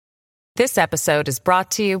This episode is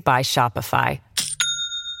brought to you by Shopify.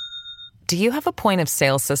 Do you have a point of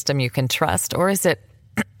sale system you can trust, or is it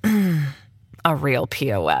a real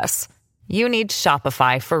POS? You need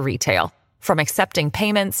Shopify for retail. From accepting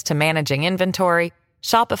payments to managing inventory,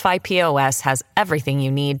 Shopify POS has everything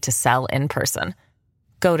you need to sell in person.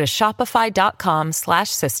 Go to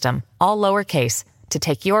shopify.com/system, all lowercase, to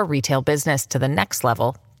take your retail business to the next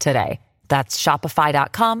level today. That's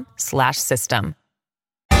shopify.com/system.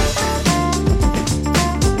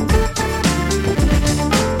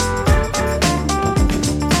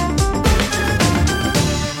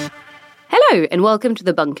 Hello and welcome to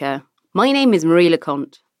The Bunker. My name is Marie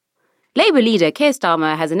Leconte. Labour leader Keir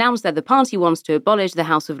Starmer has announced that the party wants to abolish the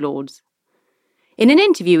House of Lords. In an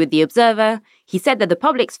interview with The Observer, he said that the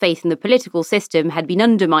public's faith in the political system had been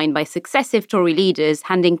undermined by successive Tory leaders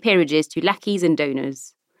handing peerages to lackeys and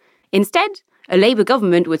donors. Instead, a Labour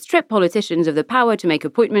government would strip politicians of the power to make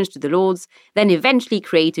appointments to the Lords, then eventually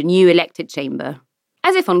create a new elected chamber.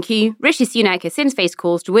 As if on cue, Rishi Sunak has since faced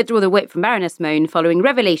calls to withdraw the whip from Baroness Mone following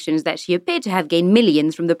revelations that she appeared to have gained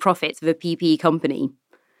millions from the profits of a PPE company.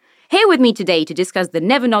 Here with me today to discuss the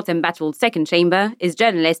never-not-embattled second chamber is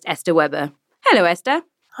journalist Esther Webber. Hello, Esther.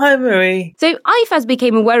 Hi, Marie. So I first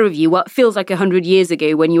became aware of you what feels like 100 years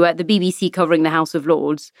ago when you were at the BBC covering the House of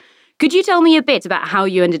Lords. Could you tell me a bit about how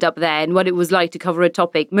you ended up there and what it was like to cover a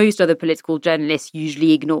topic most other political journalists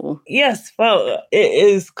usually ignore? Yes, well, it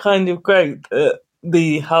is kind of great that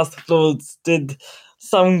the House of Lords did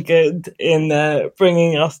some good in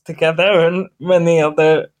bringing us together, and many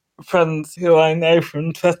other friends who I know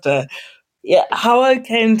from Twitter. Yeah, how I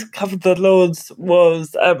came to cover the Lords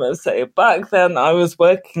was, so back then I was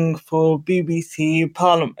working for BBC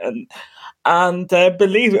Parliament, and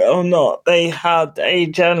believe it or not, they had a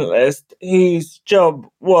journalist whose job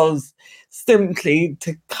was simply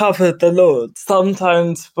to cover the Lords,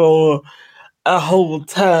 sometimes for a whole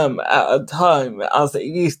term at a time, as it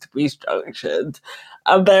used to be structured.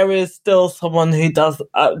 And there is still someone who does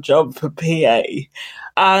that job for PA.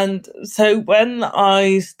 And so when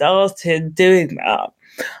I started doing that,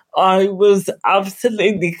 I was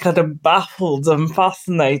absolutely kind of baffled and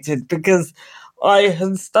fascinated because I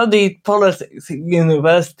had studied politics at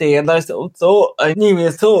university and I sort of thought I knew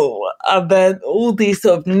it all. And then all these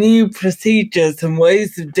sort of new procedures and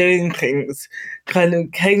ways of doing things kind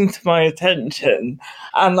of came to my attention.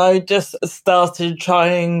 And I just started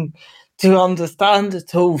trying to understand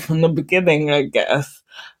it all from the beginning, I guess.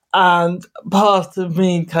 And part of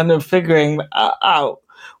me kind of figuring that out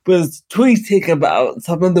was tweeting about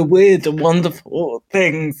some of the weird and wonderful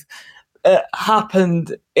things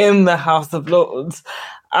happened in the House of Lords,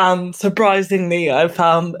 and surprisingly I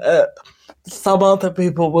found some other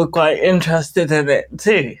people were quite interested in it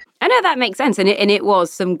too. I know that makes sense, and it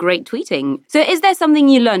was some great tweeting. So is there something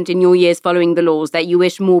you learned in your years following the Lords that you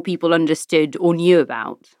wish more people understood or knew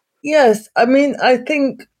about? Yes, I mean, I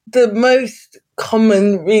think the most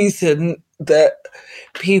common reason that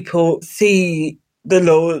people see the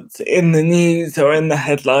Lords in the news or in the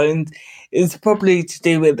headlines is probably to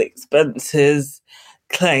do with expenses,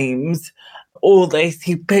 claims, or they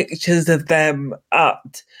see pictures of them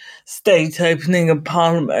at state opening of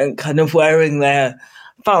Parliament kind of wearing their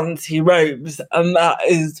fancy robes, and that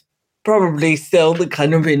is probably still the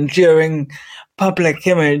kind of enduring public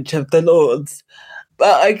image of the Lords.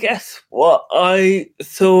 But I guess what I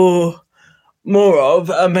saw more of,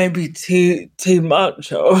 and maybe too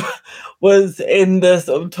much of, was in the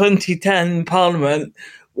sort of 2010 Parliament,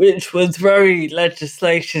 which was very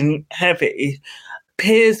legislation heavy.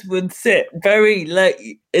 Peers would sit very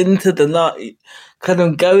late into the night, kind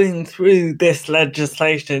of going through this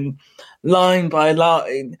legislation line by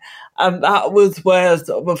line. And that was where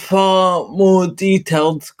sort of a far more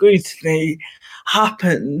detailed scrutiny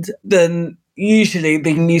happened than usually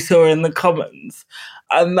than you saw in the Commons.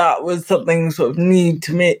 And that was something sort of new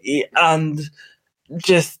to me and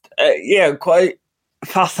just, quite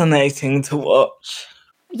fascinating to watch.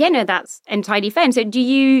 Yeah, no, that's entirely fair. And so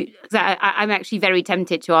I'm actually very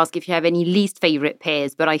tempted to ask if you have any least favourite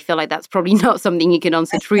peers, but I feel like that's probably not something you can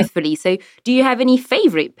answer truthfully. So do you have any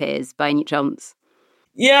favourite peers by any chance?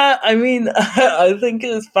 Yeah, I mean, I think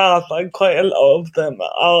it's bad. Like, quite a lot of them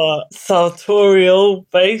are sartorial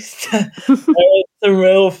based. There are some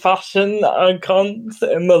real fashion icons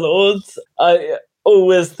in the Lords. I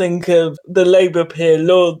always think of the Labour peer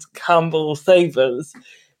Lord Campbell Savers,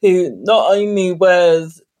 who not only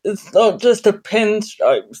wears, it's not just a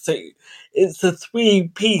pinstripe suit, it's a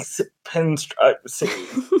 3-piece pinstripe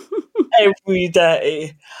suit every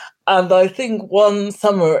day. And I think one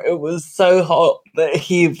summer it was so hot that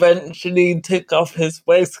he eventually took off his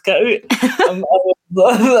waistcoat. And that was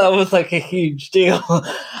That was like a huge deal.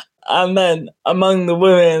 And then among the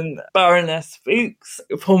women, Baroness Fuchs,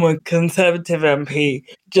 former Conservative MP,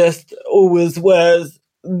 just always wears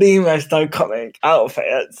the most iconic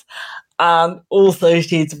outfits. And also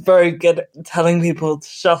she's very good at telling people to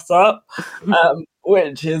shut up,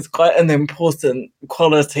 which is quite an important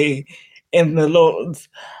quality in the Lords.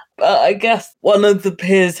 But I guess one of the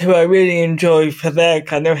peers who I really enjoy for their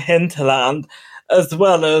kind of hinterland, as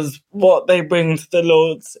well as what they bring to the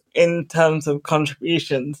Lords in terms of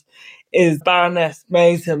contributions, is Baroness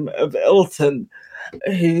Maysom of Ilton,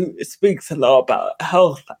 who speaks a lot about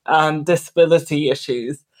health and disability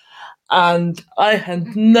issues. And I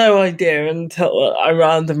had no idea until I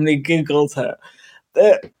randomly Googled her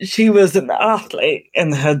that she was an athlete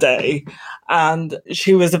in her day and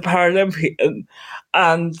she was a Paralympian.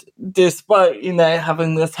 And despite,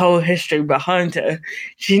 having this whole history behind her,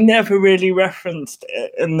 she never really referenced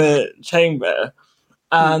it in the chamber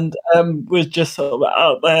and was just sort of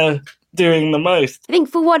out there doing the most. I think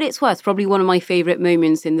for what it's worth, probably one of my favourite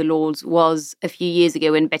moments in the Lords was a few years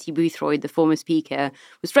ago when Betty Boothroyd, the former Speaker,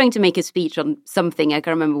 was trying to make a speech on something, I can't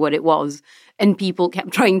remember what it was, and people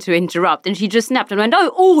kept trying to interrupt, and she just snapped and went, "Oh,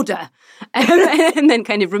 order!" and then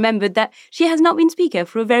kind of remembered that she has not been Speaker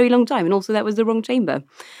for a very long time, and also that was the wrong chamber.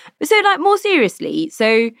 So, more seriously,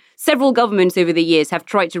 several governments over the years have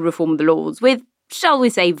tried to reform the Lords with, shall we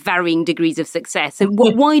say, varying degrees of success. And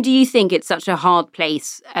why do you think it's such a hard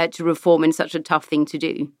place to reform and such a tough thing to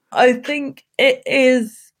do? I think it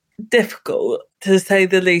is difficult, to say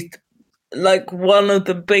the least. Like, one of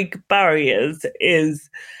the big barriers is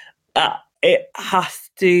that it has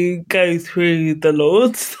to go through the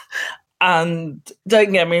Lords. And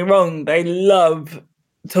don't get me wrong, they love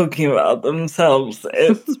talking about themselves.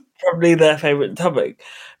 It's probably their favourite topic.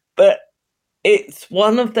 But it's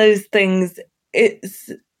one of those things. It's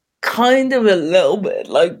kind of a little bit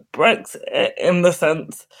like Brexit in the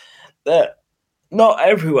sense that not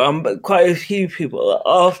everyone, but quite a few people,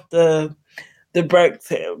 after the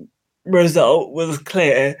Brexit result was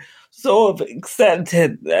clear, sort of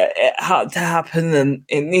accepted that it had to happen and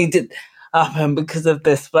it needed to happen because of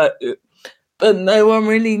this vote. But no one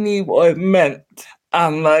really knew what it meant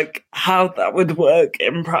and how that would work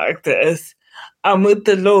in practice. And with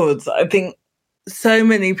the Lords, I think so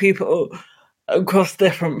many people across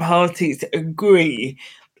different parties agree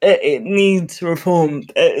that it needs reform,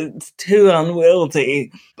 that it's too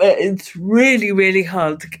unwieldy, but it's really, really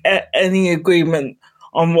hard to get any agreement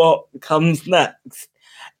on what comes next.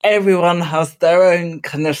 Everyone has their own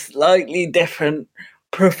kind of slightly different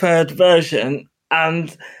preferred version,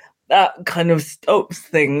 and that kind of stops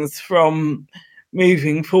things from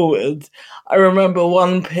moving forward. I remember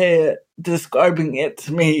one peer describing it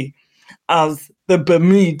to me as the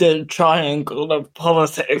Bermuda Triangle of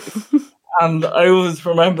politics. And I always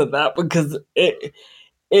remember that because it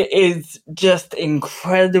is just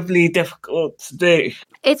incredibly difficult to do.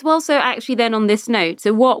 It's also actually then on this note,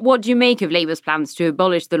 so what do you make of Labour's plans to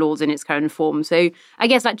abolish the Lords in its current form? So I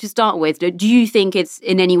guess to start with, do you think it's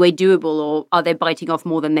in any way doable, or are they biting off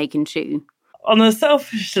more than they can chew? On a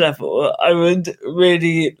selfish level, I would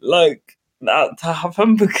really like that to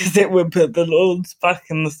happen because it would put the Lords back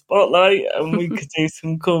in the spotlight and we could do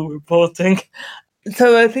some cool reporting.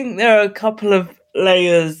 So I think there are a couple of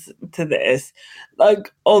layers to this.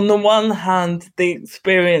 On the one hand, the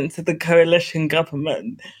experience of the coalition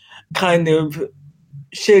government kind of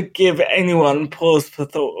should give anyone pause for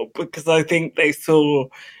thought, because I think they saw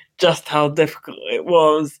just how difficult it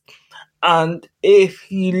was. And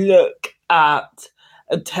if you look at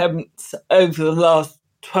attempts over the last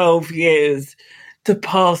 12 years to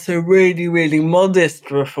pass a really, really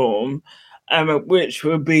modest reform, which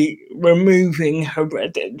would be removing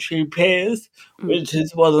hereditary peers, which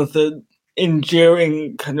is one of the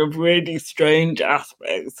enduring kind of really strange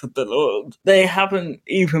aspects of the Lords. They haven't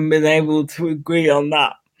even been able to agree on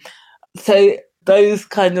that. So those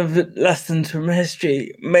kind of lessons from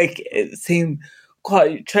history make it seem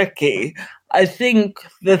quite tricky. I think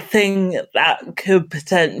the thing that could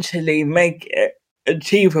potentially make it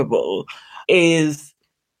achievable is,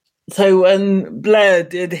 so when Blair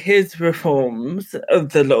did his reforms of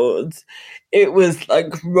the Lords, it was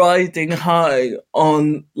riding high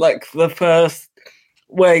on the first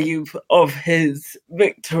wave of his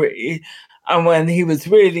victory, and when he was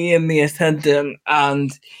really in the ascendant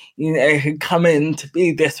and had come in to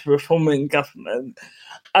be this reforming government.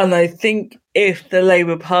 And I think if the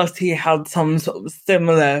Labour Party had some sort of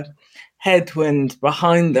similar headwind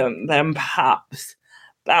behind them, then perhaps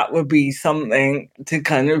that would be something to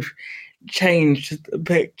kind of change the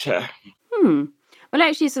picture. Well,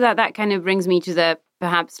 actually, so that kind of brings me to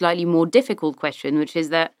perhaps slightly more difficult question, which is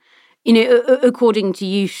that, according to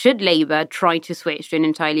you, should Labour try to switch to an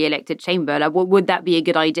entirely elected chamber? Like, would that be a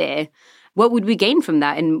good idea? What would we gain from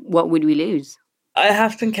that, and what would we lose? I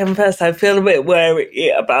have to confess, I feel a bit wary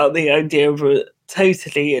about the idea of a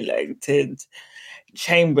totally elected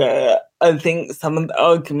chamber. I think some of the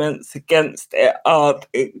arguments against it are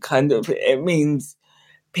it means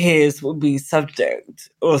peers would be subject,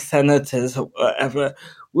 or senators or whatever,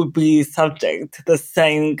 would be subject to the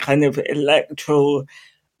same kind of electoral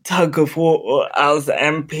tug of war as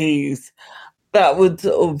MPs. That would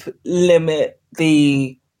sort of limit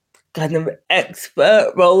the kind of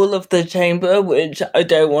expert role of the chamber, which I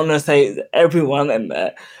don't want to say is everyone in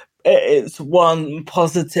there. It's one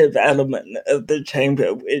positive element of the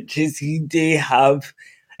chamber, which is you do have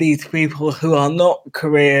these people who are not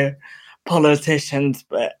career politicians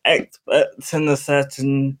but experts in a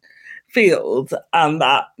certain field, and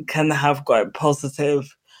that can have quite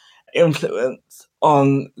positive influence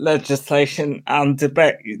on legislation and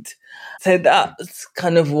debate. So that's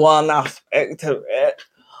kind of one aspect of it.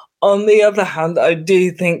 On the other hand, I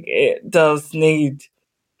do think it does need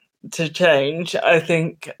to change. I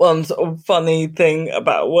think one sort of funny thing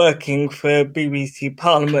about working for BBC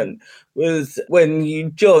Parliament was when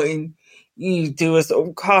you join, you do a sort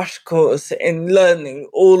of crash course in learning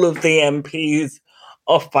all of the MPs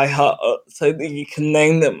off by heart so that you can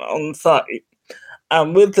name them on site.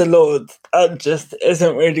 And with the Lords, that just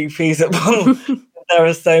isn't really feasible. There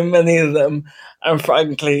are so many of them, and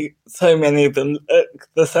frankly, so many of them look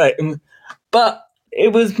the same. But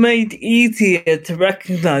it was made easier to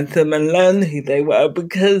recognise them and learn who they were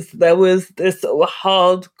because there was this sort of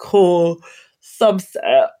hardcore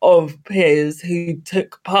subset of peers who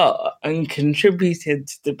took part and contributed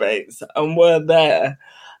to debates and were there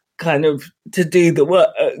kind of to do the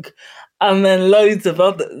work. And then loads of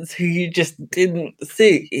others who you just didn't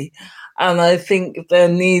see. And I think there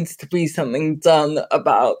needs to be something done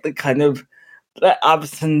about the kind of the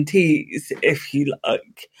absentees, if you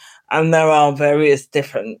like. And there are various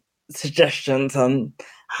different suggestions on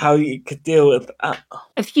how you could deal with that.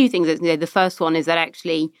 A few things. The first one is that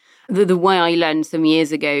actually the way I learned some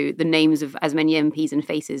years ago the names of as many MPs and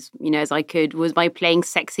faces, as I could was by playing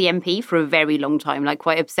Sexy MP for a very long time, like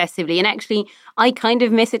quite obsessively. And actually, I kind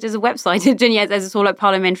of miss it as a website, as a sort of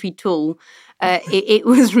parliamentary tool. It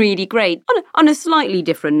was really great. On a slightly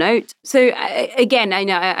different note, so again, I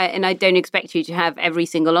know, and I don't expect you to have every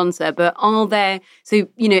single answer, but are there,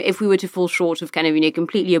 if we were to fall short of kind of,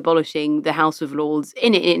 completely abolishing the House of Lords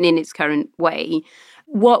in its current way,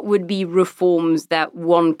 what would be reforms that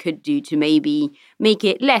one could do to maybe make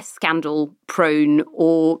it less scandal prone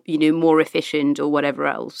or, more efficient or whatever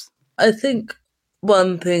else? I think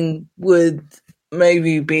one thing would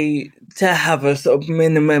maybe be to have a sort of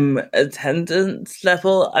minimum attendance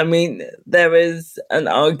level. I mean, there is an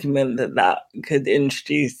argument that could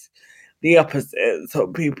introduce the opposite, so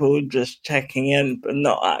people just checking in but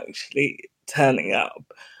not actually turning up.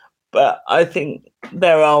 But I think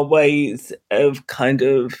there are ways of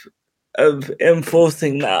of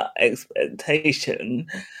enforcing that expectation.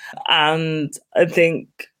 And I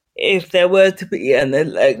think if there were to be an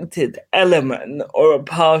elected element or a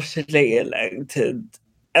partially elected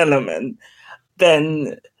element,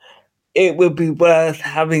 then it would be worth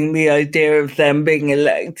having the idea of them being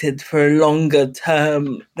elected for a longer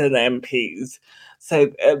term than MPs.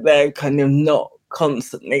 So they're kind of not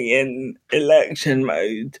constantly in election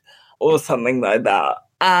mode or something like that.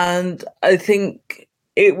 And I think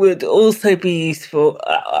it would also be useful.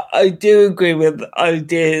 I do agree with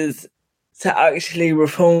ideas to actually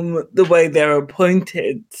reform the way they're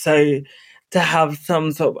appointed. So to have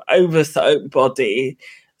some sort of oversight body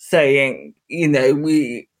saying,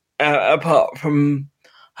 we, apart from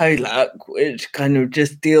HOLAC, which kind of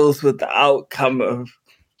just deals with the outcome of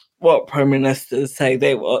what Prime Ministers say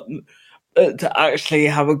they want, but to actually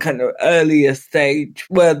have a kind of earlier stage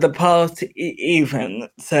where the party even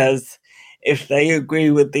says if they agree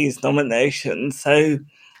with these nominations. So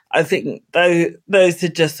I think those are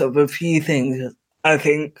just sort of a few things, I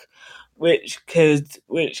think, which could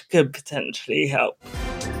potentially help.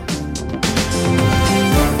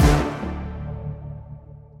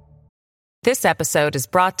 This episode is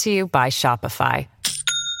brought to you by Shopify.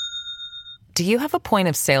 Do you have a point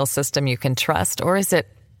of sale system you can trust, or is it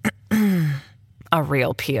a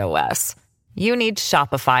real POS? You need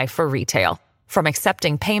Shopify for retail. From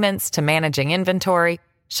accepting payments to managing inventory,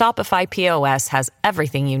 Shopify POS has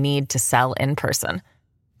everything you need to sell in person.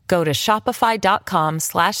 Go to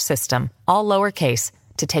shopify.com/system, all lowercase,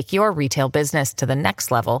 to take your retail business to the next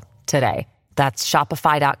level today. That's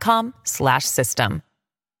shopify.com/system.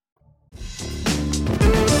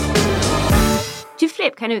 To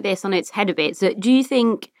flip kind of this on its head a bit, so do you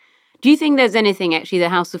think there's anything actually the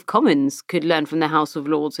House of Commons could learn from the House of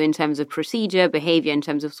Lords in terms of procedure, behaviour, in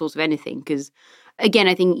terms of sort of anything? Because, again,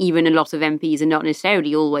 I think even a lot of MPs are not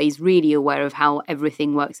necessarily always really aware of how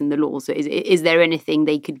everything works in the law. So is there anything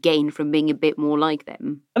they could gain from being a bit more like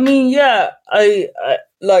them? I mean, yeah, I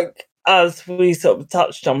like, as we sort of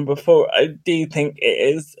touched on before, I do think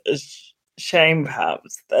it is a shame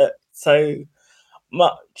perhaps that so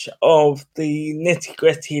much of the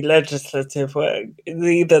nitty-gritty legislative work is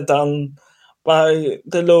either done by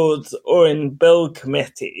the Lords or in bill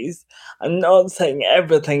committees. I'm not saying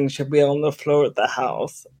everything should be on the floor of the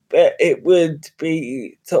House, but it would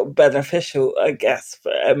be sort of beneficial, I guess,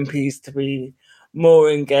 for MPs to be more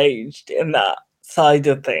engaged in that side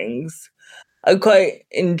of things. I quite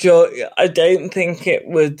enjoy. I don't think it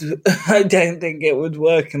would. I don't think it would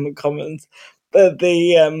work in the Commons. But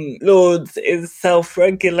the Lords is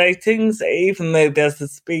self-regulating, so even though there's a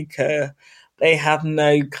speaker, they have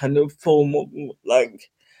no kind of formal like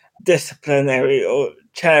disciplinary or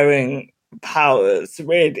chairing powers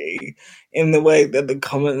really in the way that the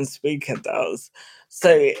Commons speaker does.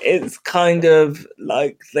 So it's kind of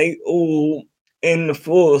like they all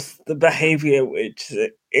enforce the behaviour which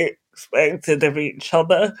is expected of each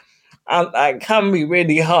other, and that can be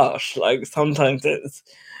really harsh. Like sometimes it's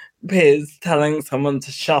peers telling someone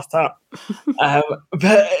to shut up. But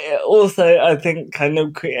it also, I think, kind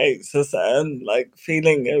of creates a certain like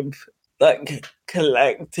feeling of like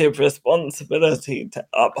collective responsibility to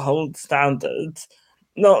uphold standards.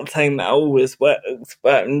 Not saying that always works,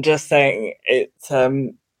 but I'm just saying it's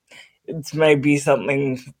maybe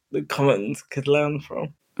something the Commons could learn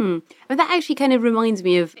from. And that actually kind of reminds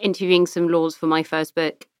me of interviewing some Lords for my first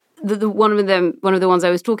book. One of the ones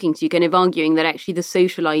I was talking to, kind of arguing that actually the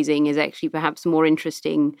socialising is actually perhaps more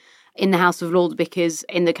interesting in the House of Lords, because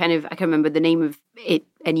in the kind of, I can't remember the name of it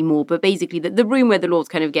anymore, but basically the room where the Lords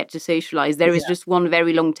kind of get to socialise, there is just one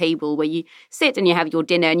very long table where you sit and you have your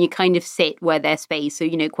dinner and you kind of sit where there's space. So,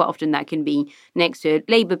 quite often that can be next to a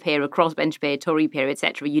Labour peer, a crossbench peer, Tory peer,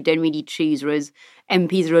 etc. You don't really choose, whereas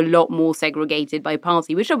MPs are a lot more segregated by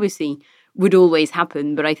party, which obviously would always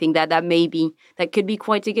happen. But I think that could be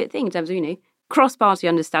quite a good thing in terms of, cross-party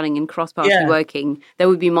understanding and cross-party working. That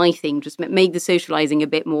would be my thing. Just make the socialising a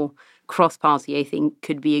bit more cross-party, I think,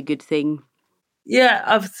 could be a good thing. Yeah,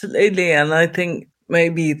 absolutely. And I think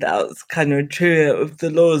maybe that's kind of true of the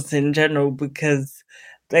Lords in general, because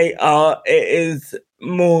it is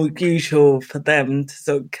more usual for them to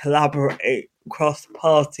sort of collaborate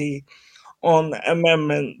cross-party on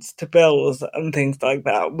amendments to bills and things like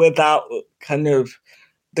that without kind of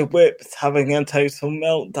the whips having a total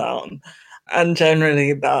meltdown. And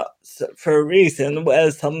generally that's for a reason.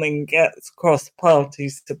 Where something gets cross-party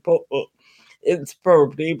support, it's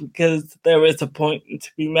probably because there is a point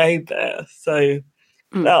to be made there. So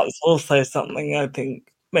that's also something I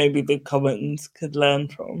think maybe the Commons could learn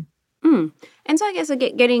from. And so I guess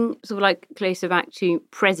getting sort of like closer back to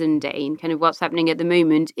present day and kind of what's happening at the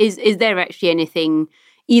moment, is there actually anything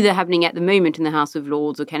either happening at the moment in the House of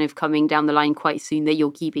Lords or kind of coming down the line quite soon that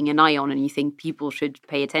you're keeping an eye on and you think people should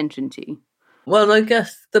pay attention to? Well, I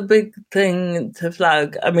guess the big thing to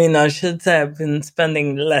flag, I mean, I should say I've been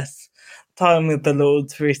spending less time with the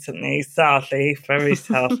Lords recently, sadly, very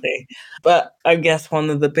sadly. But I guess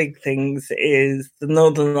one of the big things is the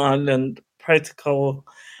Northern Ireland Protocol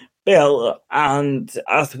Bill. And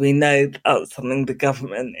as we know, that's something the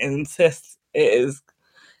government insists is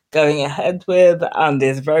going ahead with and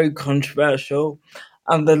is very controversial.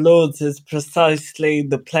 And the Lords is precisely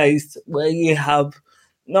the place where you have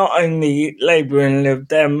not only Labour and Lib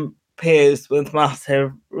Dem peers with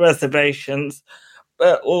massive reservations,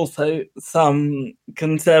 but also some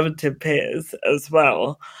Conservative peers as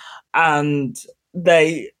well. And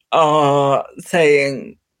they are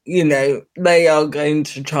saying, they are going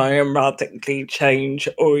to try and radically change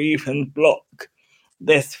or even block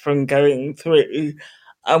this from going through.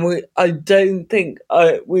 And I don't think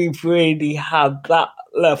we've really had that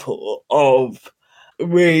level of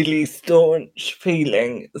really staunch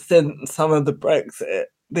feeling since some of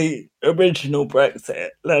the original Brexit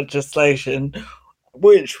legislation,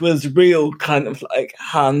 which was real kind of like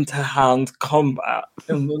hand-to-hand combat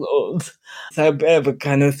in the Lords. So a bit of a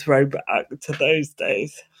kind of throwback to those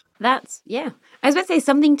days. That's, I was about to say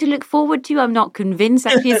something to look forward to. I'm not convinced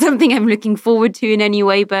actually it's something I'm looking forward to in any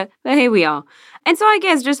way, but here we are. And so I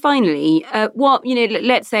guess just finally,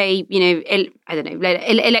 let's say,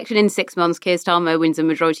 election in 6 months, Keir Starmer wins a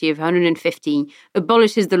majority of 150,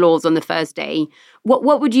 abolishes the Lords on the first day.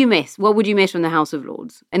 What would you miss? What would you miss from the House of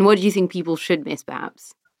Lords? And what do you think people should miss,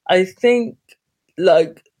 perhaps? I think,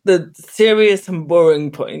 the serious and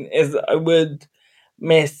boring point is I would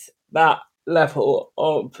miss that level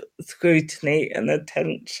of scrutiny and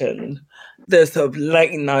attention, the sort of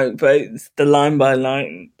late night votes, the line by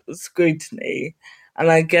line scrutiny. And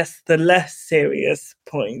I guess the less serious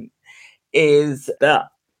point is that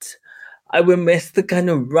I would miss the kind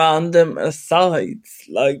of random asides,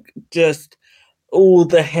 like just all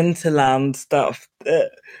the hinterland stuff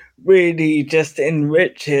that really just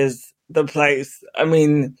enriches the place. I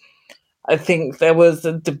mean, I think there was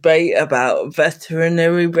a debate about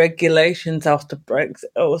veterinary regulations after Brexit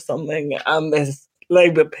or something, and this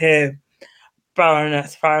Labour peer,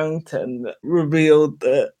 Baroness Farrington, revealed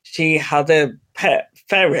that she had a pet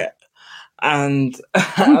ferret, and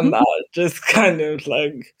and that just kind of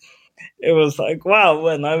like, it was like, wow,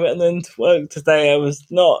 when I went into work today, I was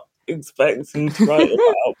not expecting to write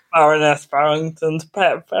about Baroness Farrington's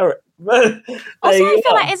pet ferret. But also, I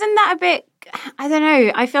feel like, isn't that a bit, I don't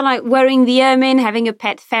know, I feel like wearing the ermine, having a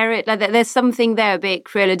pet ferret, like there's something there a bit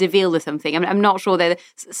Cruella de Vil or something. I'm not sure, there's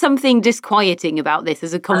something disquieting about this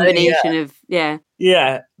as a combination of, yeah.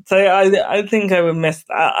 Yeah, so I think I would miss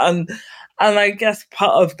that. And I guess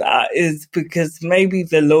part of that is because maybe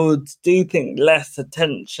the Lords do think less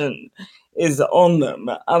attention is on them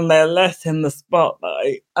and they're less in the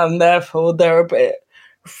spotlight, and therefore they're a bit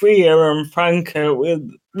freer and franker with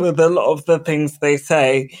a lot of the things they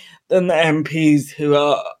say than the MPs who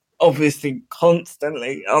are obviously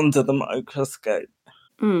constantly under the microscope.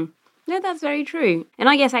 No, that's very true. And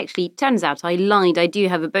I guess actually, turns out I lied. I do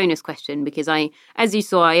have a bonus question because as you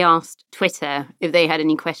saw, I asked Twitter if they had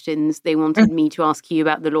any questions they wanted me to ask you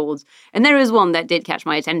about the Lords. And there is one that did catch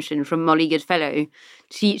my attention from Molly Goodfellow.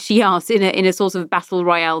 She asked in a sort of battle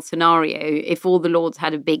royale scenario, if all the Lords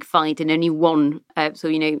had a big fight and only one,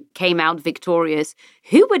 came out victorious,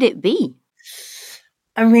 who would it be?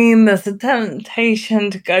 I mean, there's a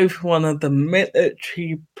temptation to go for one of the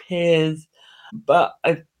military peers, but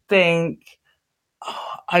I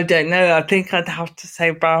don't know. I think I'd have to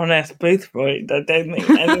say Baroness Boothroyd. I don't think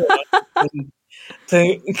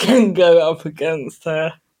anyone can go up against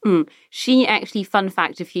her. She actually, fun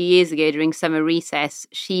fact, a few years ago during summer recess,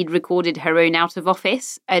 she'd recorded her own out of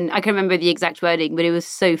office. And I can't remember the exact wording, but it was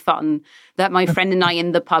so fun that my friend and I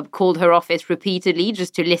in the pub called her office repeatedly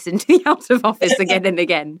just to listen to the out of office again and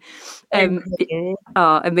again.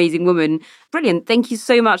 Amazing woman. Brilliant. Thank you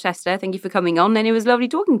so much, Esther. Thank you for coming on. And it was lovely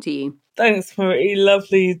talking to you. Thanks, Marie.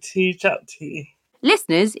 Lovely to chat to you.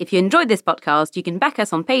 Listeners, if you enjoyed this podcast, you can back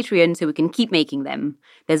us on Patreon so we can keep making them.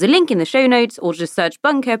 There's a link in the show notes, or just search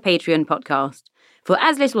Bunker Patreon Podcast. For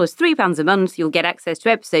as little as £3 a month, you'll get access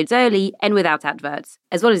to episodes early and without adverts,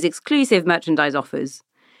 as well as exclusive merchandise offers.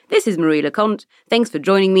 This is Marie Leconte. Thanks for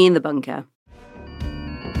joining me in the bunker.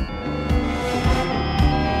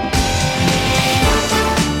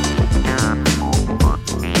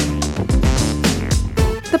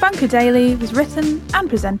 The Bunker Daily was written and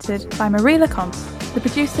presented by Marie Leconte. The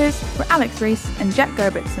producers were Alex Rees and Jack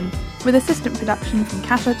Gerbertson, with assistant production from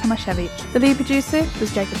Kasia Tomaszewicz. The lead producer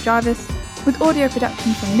was Jacob Jarvis, with audio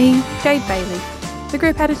production from me, Jade Bailey. The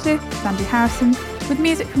group editor was Andrew Harrison, with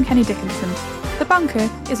music from Kenny Dickinson. The Bunker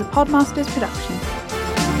is a Podmasters production.